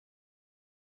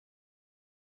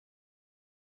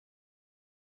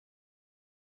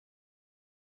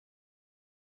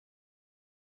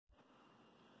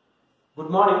Good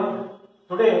morning.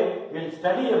 Today we will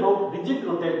study about rigid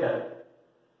rotator.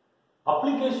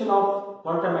 Application of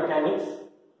quantum mechanics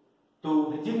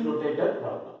to rigid rotator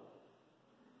problem.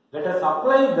 Let us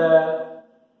apply the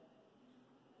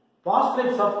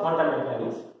postulates of quantum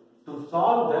mechanics to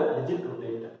solve the rigid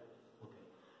rotator. Okay.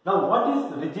 Now what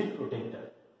is rigid rotator?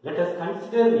 Let us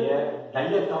consider a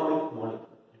diatomic molecule.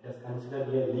 Let us consider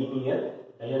a linear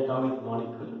diatomic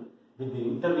molecule with the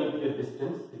internuclear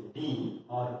distance d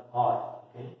or r.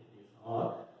 Okay, it is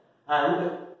r.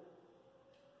 And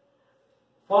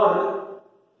for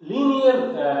linear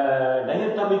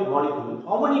diatomic molecule,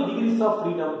 how many degrees of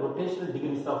freedom, rotational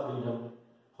degrees of freedom?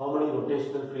 How many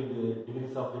rotational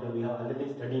degrees of freedom we have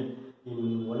already studied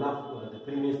in one of the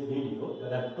previous video.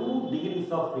 There are 2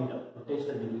 degrees of freedom,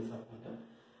 rotational degrees of freedom.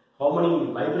 How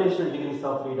many vibrational degrees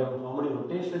of freedom? How many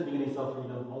rotational degrees of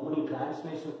freedom? How many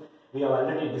translation? We have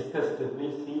already discussed.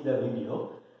 Please see the video.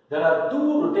 There are 2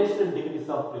 rotational degrees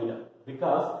of freedom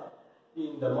because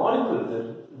in the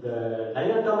molecule, the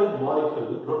diatomic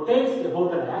molecule rotates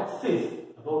about an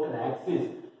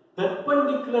axis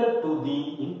perpendicular to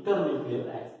the internuclear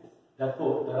axis.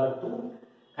 Therefore, there are 2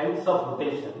 kinds of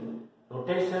rotation.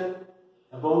 Rotation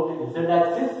about z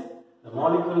axis. The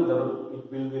molecule, it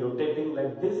will be rotating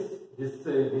like this. This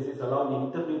is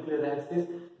along the internuclear axis.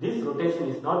 This rotation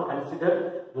is not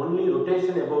considered, only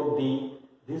rotation about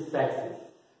this axis.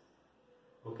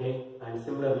 Okay, and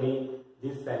similarly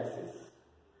this axis.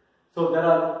 So there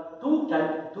are 2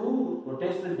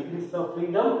 rotational degrees of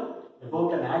freedom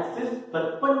about an axis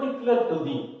perpendicular to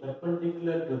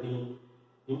the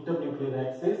internuclear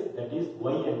axis, that is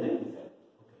y and z. Okay.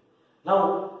 Now,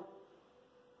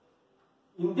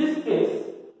 in this case,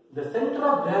 the center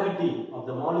of gravity of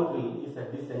the molecule is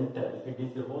at the center. If it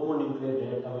is a homonuclear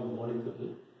diatomic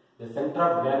molecule, the center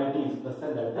of gravity is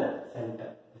present at the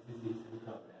center. This is the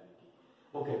center of gravity.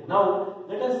 Okay, now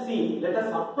let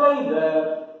us apply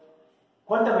the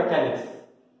quantum mechanics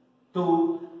to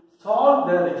solve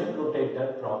the rigid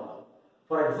rotator problem.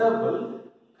 For example,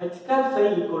 h cap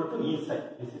psi equal to E psi.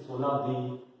 This is one of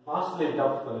the postulate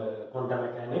of quantum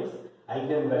mechanics.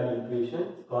 Eigenvalue equation,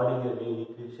 Schrodinger wave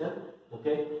equation.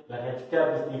 Okay, where h cap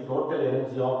is the total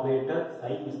energy operator,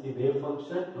 psi is the wave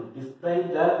function to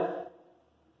describe the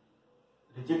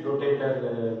rigid rotator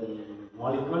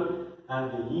molecule,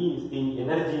 and E is the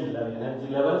energy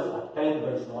levels obtained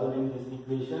by solving this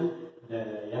equation. The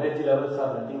energy levels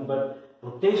are nothing but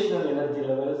rotational energy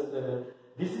levels.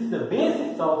 This is the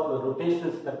basis of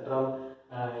rotational spectrum.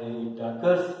 It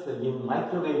occurs in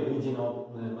microwave region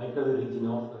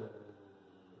of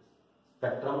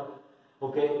spectrum.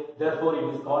 Okay, therefore it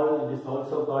is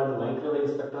also called microwave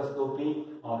spectroscopy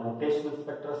or rotational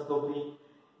spectroscopy.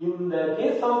 In the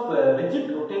case of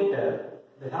rigid rotator,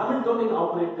 the Hamiltonian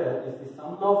operator is the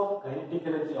sum of kinetic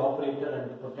energy operator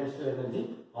and potential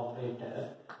energy operator.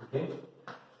 Okay,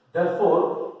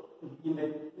 therefore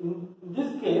in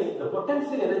this case the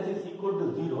potential energy is equal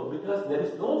to 0 because there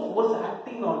is no force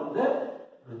acting on the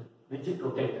rigid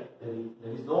rotator.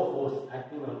 There is no force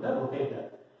acting on the rotator.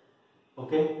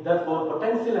 Okay, therefore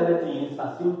potential energy is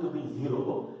assumed to be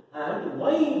 0. And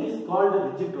why it is called a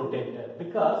rigid rotator?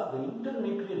 Because the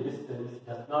internuclear distance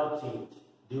does not change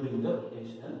during the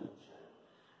rotational motion.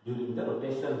 During the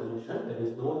rotational motion, there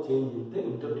is no change in the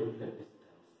internuclear distance.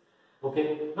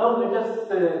 Okay, now let us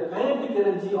kinetic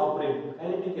energy operate.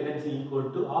 Kinetic energy equal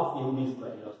to half mv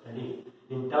square. You have studied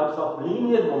in terms of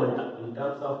linear momentum, in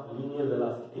terms of linear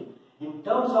velocity. In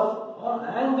terms of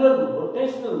angular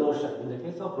rotational motion, in the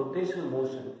case of rotational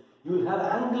motion, you will have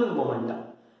angular momentum.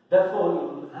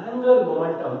 Therefore, in angular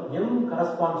momentum, m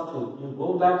corresponds to, you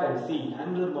go back and see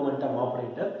angular momentum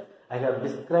operator. I have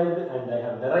described and I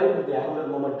have derived the angular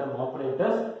momentum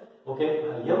operators. Okay,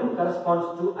 m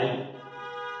corresponds to I,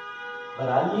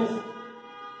 where I is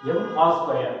m r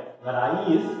square, where I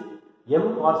is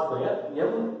m r square.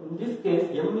 M, in this case,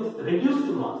 m is reduced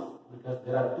mass because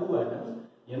there are 2 atoms.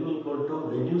 M equal to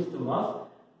reduced mass,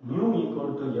 mu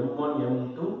equal to m1,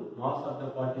 m2, mass of the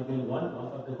particle 1,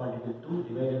 mass of the particle 2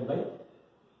 divided by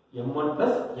m1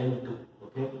 plus m2.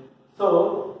 Okay.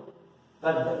 So,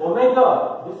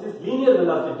 omega, this is linear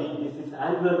velocity, this is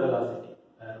angular velocity.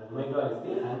 Omega is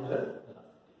the angular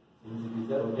velocity, since it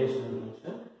is a rotational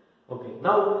motion. Okay.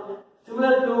 Now,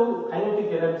 similar to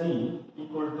kinetic energy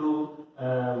equal to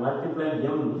multiply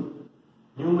m,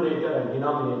 numerator and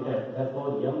denominator,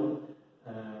 therefore m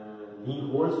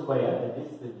v whole square, that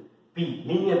is p,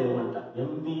 linear momentum.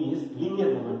 mv is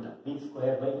linear momentum, v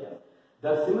square by f.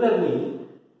 Thus similarly,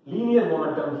 linear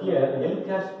momentum here, L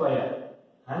cap square,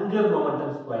 angular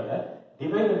momentum square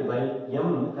divided by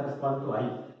m correspond to I.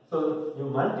 So you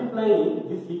multiply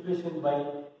this equation by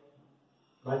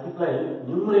multiply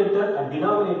numerator and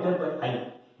denominator by I.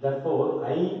 Therefore,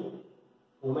 I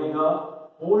omega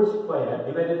whole square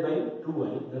divided by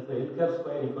 2I. Therefore, L cap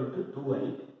square equal to 2I.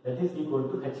 That is equal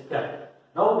to H cap.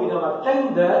 Now we have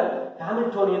obtained the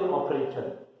Hamiltonian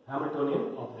operator.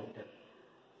 Hamiltonian operator.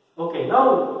 Okay. Now,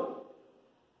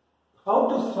 how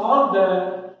to solve the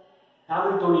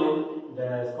Hamiltonian,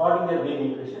 the Schrodinger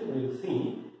wave equation? We will see.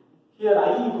 Here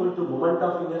I equal to moment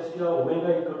of inertia,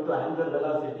 omega equal to angular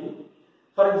velocity.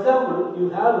 For example, you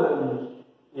have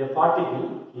a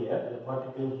particle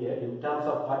here in terms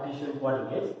of Cartesian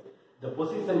coordinates. The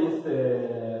position is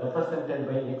represented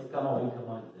by x comma y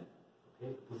comma z.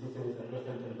 Okay, position is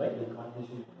represented by the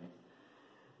Cartesian coordinates.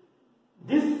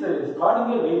 This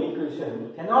Schrodinger wave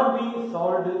equation cannot be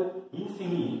solved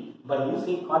easily by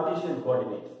using Cartesian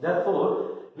coordinates.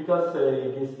 Therefore, because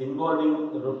it is involving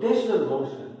rotational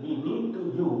motion, we need to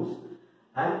use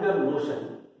angular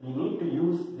motion. We need to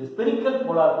use the spherical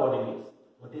polar coordinates.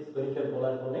 What is spherical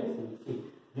polar coordinates? You will see.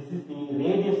 This is the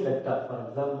radius vector. For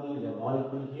example, the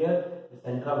molecule here, the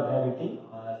center of gravity.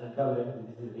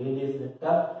 This is radius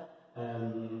vector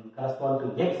correspond to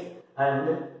x, and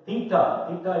theta.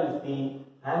 Theta is the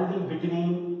angle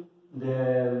between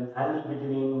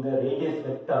the radius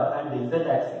vector and the z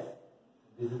axis.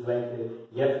 This is like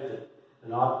earth,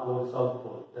 north pole, south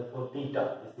pole. Therefore, theta.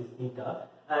 This is theta,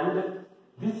 and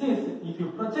this is, if you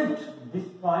project this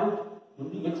point in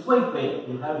the xy plane,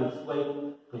 you have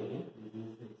xy plane. This is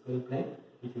the xy plane.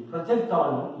 If you project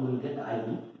on, you will get I.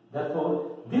 Therefore,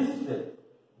 this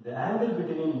the angle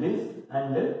between this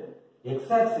and the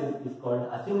x-axis is called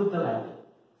azimuthal angle.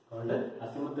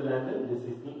 This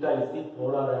is theta is the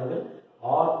polar angle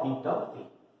or theta phi.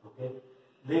 Okay.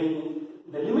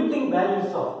 The limiting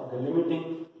values of the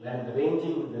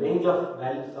range of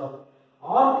values of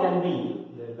R can be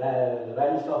the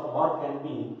values of R can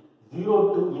be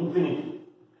 0 to infinity.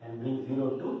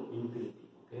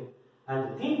 Okay. And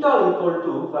theta equal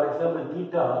to, for example,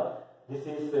 theta. This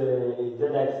is z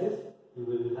axis. You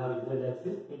will have z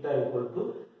axis. Theta equal to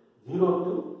 0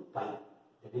 to pi.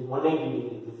 That is 180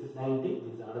 degrees. This is 90.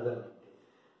 This is another 90.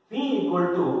 Phi equal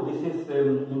to, this is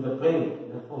in the plane.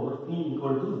 Therefore, phi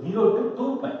equal to 0 to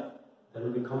 2 pi. That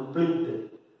will be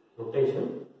complete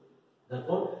rotation.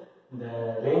 Therefore, the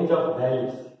range of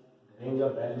values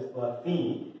for phi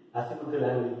azimuthal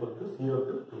angle equal to 0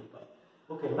 to 2 pi.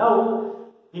 Okay, now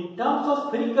in terms of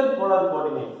spherical polar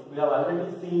coordinates, we have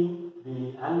already seen the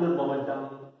angular momentum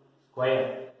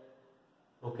square.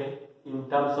 Okay, in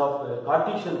terms of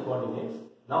Cartesian coordinates.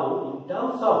 Now, in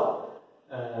terms of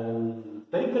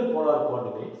spherical polar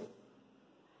coordinates,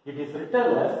 it is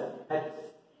written as h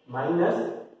minus.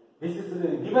 This is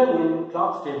given in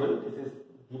Clark's table.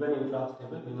 We will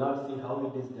not see how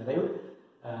it is derived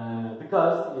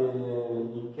because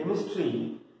in chemistry,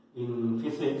 in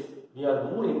physics, we are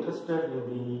more interested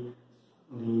in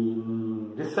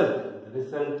the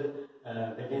result.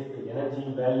 That is the energy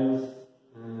values,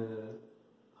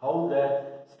 how the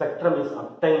spectrum is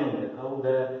obtained.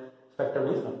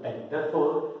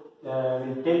 Therefore, we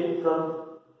take it from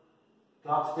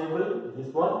Clark's table. This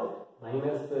one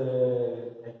minus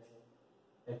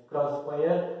x cross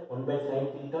square 1 by sin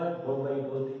theta dou by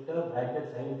dou theta bracket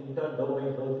sin theta dou by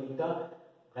dou theta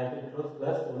bracket close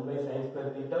plus 1 by sin square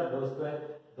theta dou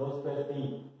square phi.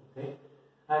 Okay,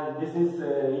 and this is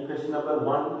equation number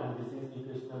 1 and this is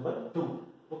equation number 2.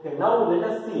 Okay, now let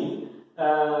us see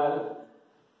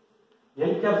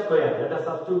L cap square. Let us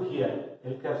substitute here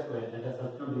L cap square. Let us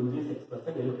substitute in this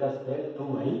expression L cap square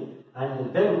 2I,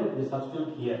 and then we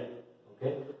substitute here.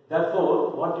 Okay,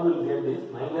 therefore what you will get is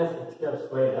minus h cap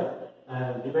square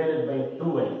divided by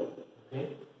 2I. Okay,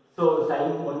 so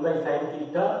sin 1 by sin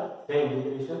theta, same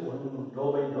equation, 1 dou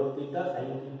by dou theta, sin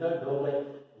theta dou by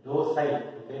dou psi.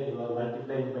 Okay, you are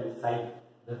multiplying by psi.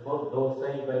 Therefore, dou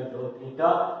psi by dou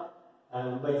theta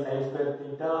and by sin square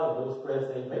theta dou square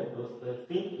psi by dou square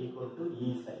phi equal to E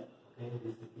psi. Okay,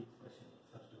 this is the expression.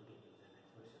 Substituting in the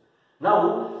expression. Now,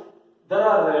 there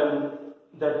are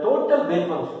the total wave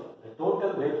function. The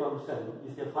total wave function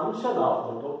is a function of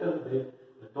the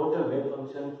total wave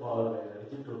function for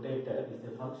rigid rotator is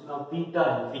a function of theta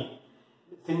and phi.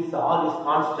 Since R is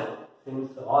constant,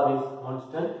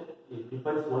 it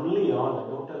depends only on the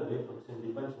total wave function,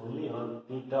 depends only on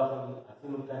theta from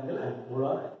azimuth angle and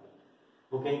polar angle.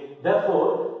 Okay, therefore,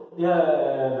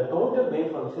 the total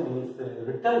wave function is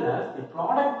written as the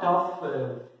product of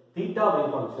theta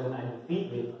wave function and phi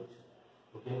wave function.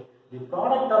 Okay, the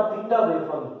product of theta and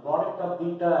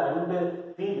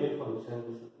phi wave functions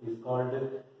is called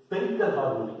spherical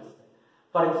harmonics.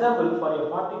 For example, for a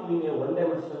particle in a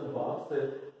one-dimensional box,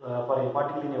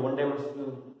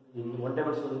 in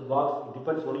one-dimensional box, it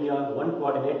depends only on one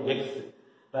coordinate x.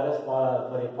 Whereas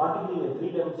for a particle in a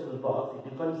three-dimensional box, it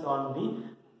depends on the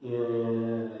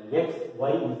x,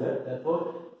 y, z.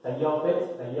 Therefore, psi of x,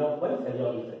 psi of y, psi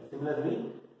of z. Similarly,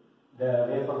 the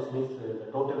wave function is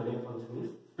the total wave function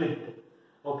is split.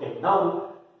 Okay.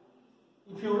 Now,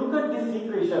 if you look at this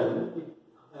equation,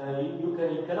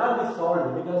 it cannot be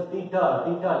solved because theta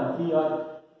and phi are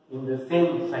in the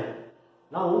same sign.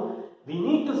 Now, we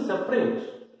need to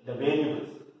separate the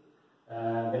variables.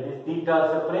 That is theta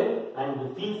separate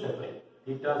and phi separate.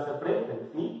 Theta separate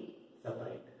and phi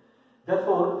separate.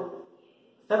 Therefore,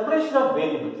 separation of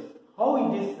variables, how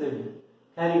it is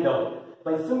carried out?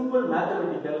 By simple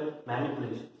mathematical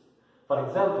manipulations. For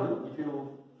example, if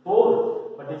you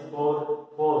 4, what is 4?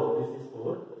 4, this is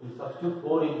 4. You substitute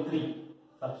 4 in 3.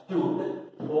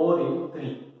 Substitute 4 in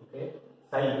 3. Okay.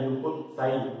 Psi, you put psi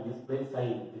in this place, psi,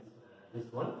 this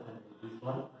one, and this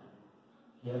one, and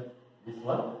here, this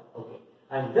one. Okay.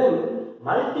 And then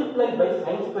multiply by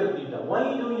sin square theta.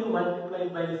 Why do you multiply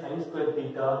by sin square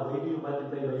theta? Why do you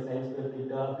multiply by sin square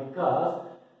theta? Because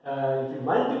if you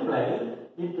multiply,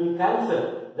 it will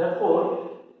cancel.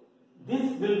 Therefore, this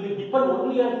will be depend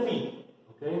only on phi.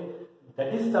 Okay.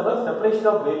 That is our separation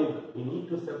of variable. We need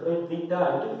to separate theta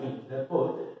and phi.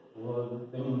 Therefore,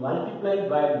 when you multiply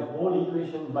by the whole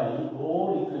equation by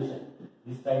whole equation,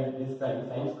 this side, sin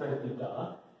square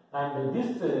theta, and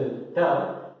this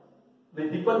term will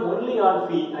depend only on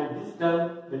phi, and this term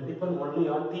will depend only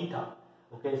on theta.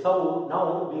 Okay, so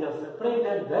now we have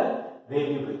separated the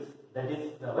variables. That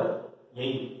is our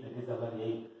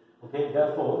aim. Okay,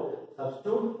 therefore,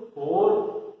 substitute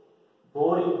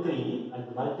 4 in 3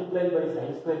 and multiply by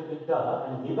sin square theta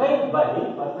and divide by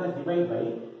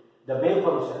the wave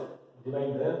function.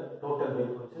 Divide the total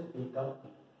wave function theta.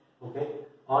 Okay,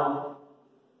 on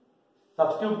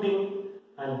substituting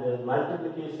and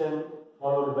multiplication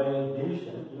followed by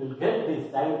division, you will get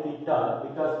this sin theta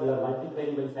because we are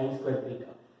multiplying by sin square theta.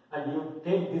 And you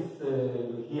take this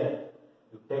here.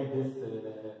 You take this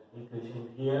equation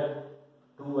here,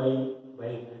 2I by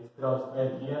h cross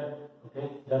square here. Okay.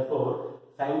 Therefore,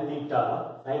 sin theta,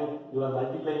 you are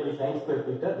multiplying by sin square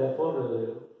theta. Therefore,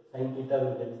 sin theta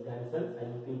will get cancelled.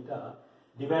 Sin theta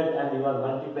divide, and you are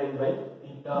multiplying by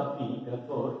theta phi.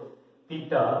 Therefore,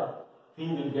 theta phi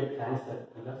will get cancelled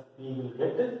because phi will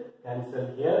get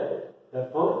cancelled here.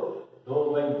 Therefore,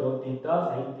 dou by dou theta,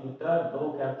 sin theta,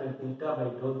 dou capital theta by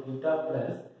dou theta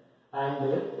plus, and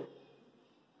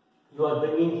you are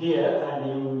bringing here and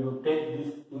you take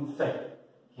this inside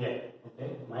here.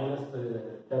 Okay, minus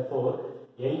therefore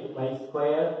 8 pi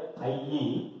square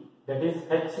IE, that is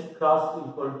h cross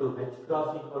equal to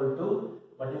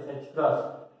what is h cross?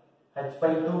 H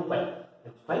by 2 pi.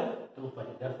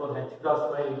 Therefore, h cross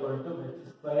square equal to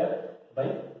h square by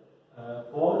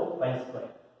 4 pi square.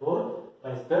 4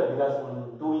 pi square because when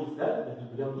 2 is there, it will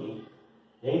become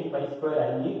 8. 8 pi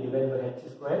square IE divided by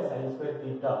h square sin square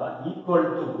theta equal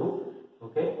to,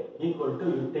 okay, equal to,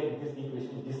 you take this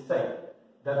equation this side.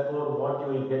 Therefore, what you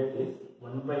will get is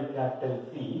 1 by capital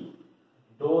phi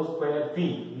dou square phi,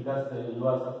 because you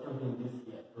are substituting this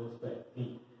here, dou square phi.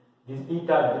 This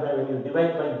theta, when you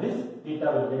divide by this, theta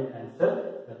will get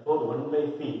cancelled. Therefore, 1 by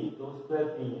phi dou square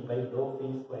phi by dou phi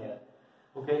square.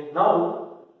 Okay. Now,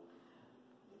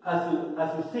 as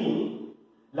you see,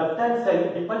 left hand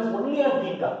side depends only on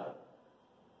theta.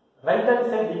 Right hand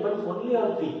side depends only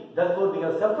on phi. Therefore, we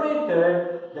have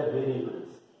separated the variables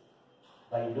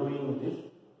by doing this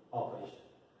operation.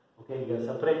 Okay, we have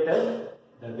separated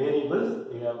the variables.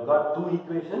 We have got two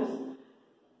equations.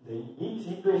 Each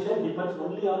equation depends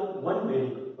only on one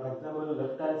variable. For example,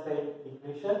 left hand side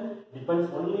equation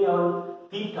depends only on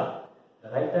theta. The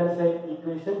right hand side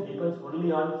equation depends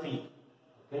only on phi.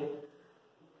 Okay.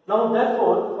 Now,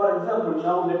 therefore, for example,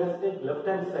 now let us take left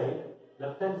hand side.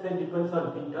 Left hand side depends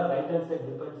on theta. Right hand side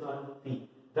depends on phi.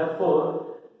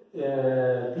 Therefore,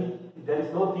 there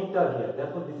is no theta here.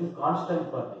 Therefore, this is constant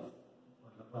for this.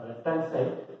 For left hand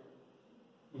side,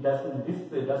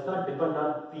 this does not depend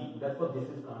on phi. Therefore, this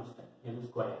is constant. M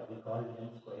square. We call it M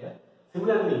square.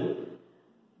 Similarly,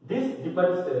 this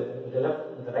depends.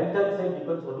 The right hand side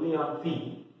depends only on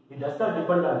phi. It does not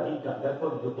depend on theta.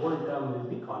 Therefore, the whole term will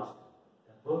be constant.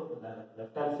 Therefore,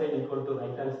 left hand side equal to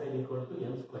right hand side equal to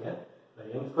M square. Where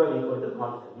M square equal to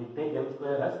constant. We take M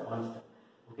square as constant.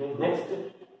 Okay. Next,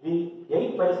 the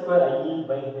 8 pi square IE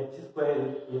by h square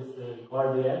is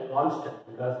called a constant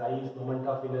because I is moment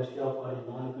of inertia for a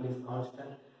molecule is constant.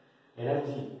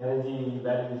 Energy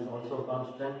value is also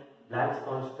constant. Planck's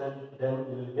constant. Then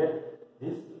we will get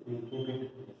this. We will keep it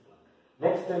with this one.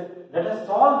 Next, let us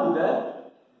solve the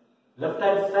left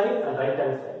hand side and right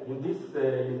hand side. In this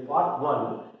in part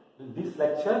 1, in this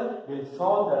lecture, we will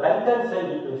solve the right hand side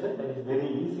equation. That is very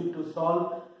easy to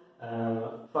solve.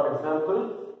 For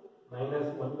example,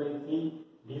 minus 1 by 3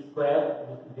 d square.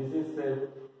 This is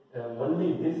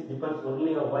only this depends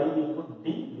only on y we put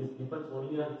d. This depends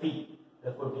only on t.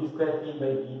 Therefore, d square t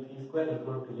by dt square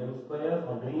equal to m square.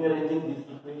 On rearranging this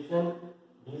equation,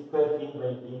 d square t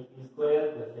by dt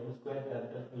square plus m square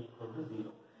capital T equal to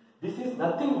 0. This is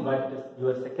nothing but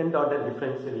your second order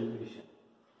differential equation.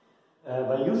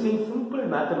 By using simple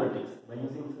mathematics,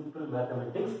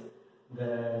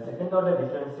 the second order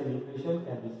differential equation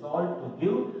can be solved to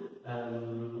give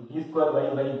d square y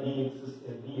by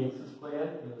dx square.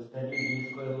 You study d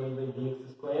square y by dx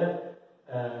square.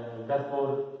 Therefore,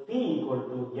 t equal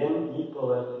to n e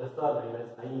power plus or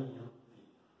minus I m c.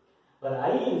 Where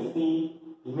I is the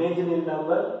imaginary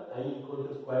number, I equal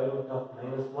to square root of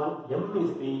minus 1. M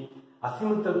is the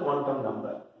azimuthal quantum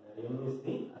number. M is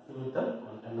the azimuthal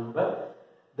quantum number.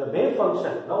 The wave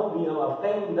function. Now we have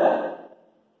obtained the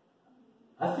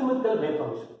azimuthal wave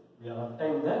function. We have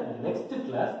obtained the next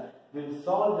class. We will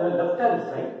solve the left hand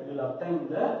side. We will obtain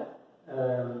the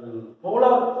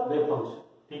polar wave function.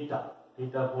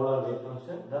 Theta polar wave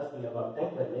function. Thus we have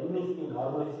obtained that n is the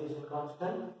normalization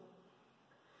constant.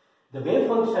 The wave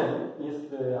function is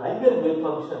the eigen wave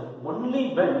function only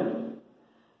when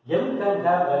m can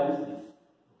have values this.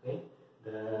 Okay,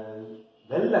 the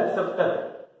well accepted,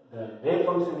 the wave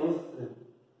function is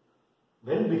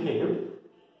well behaved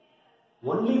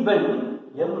only when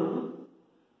m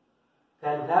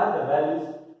can have the values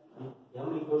m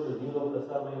equal to 0 plus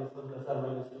or minus 1 plus or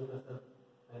minus 2 plus or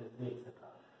minus 3 etc.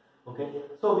 Okay,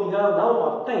 so we have now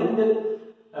obtained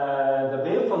the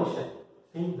wave function.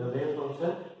 See the wave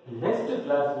function. In next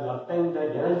class we will obtain the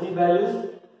energy values,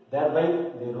 thereby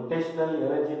the rotational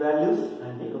energy values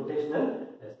and the rotational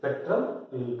spectrum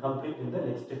we will complete in the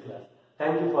next class.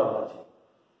 Thank you for watching.